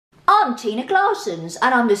I'm Tina Claessens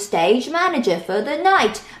and I'm the stage manager for the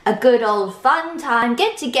night. A good old fun time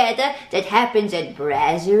get together that happens at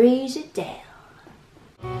Brasserie Zédel.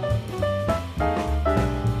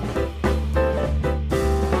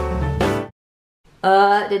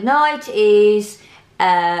 The night is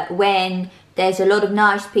when there's a lot of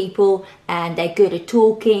nice people and they're good at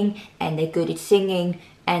talking and they're good at singing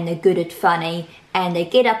and they're good at funny and they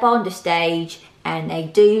get up on the stage and they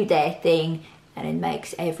do their thing and it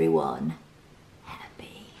makes everyone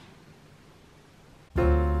happy.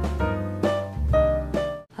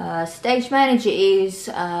 Stage manager is,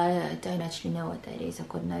 I don't actually know what that is, I've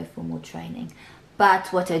got no formal training.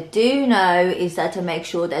 But what I do know is that I make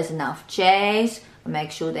sure there's enough chairs, I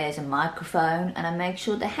make sure there's a microphone, and I make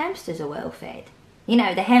sure the hamsters are well fed. You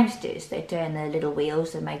know, the hamsters, they turn their little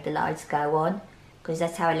wheels and make the lights go on, because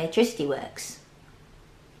that's how electricity works.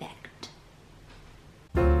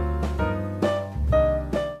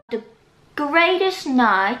 The greatest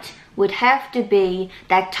night would have to be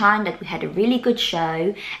that time that we had a really good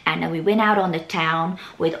show and then we went out on the town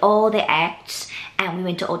with all the acts and we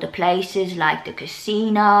went to all the places like the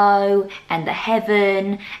casino and the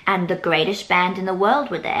Heaven, and the greatest band in the world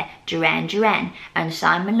were there, Duran Duran, and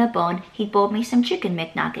Simon Le Bon, he bought me some chicken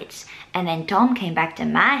McNuggets, and then Tom came back to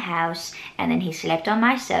my house and then he slept on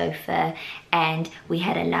my sofa and we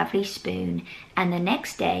had a lovely spoon, and the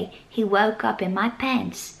next day he woke up in my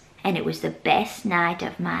pants. And it was the best night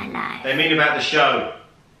of my life. They mean about the show.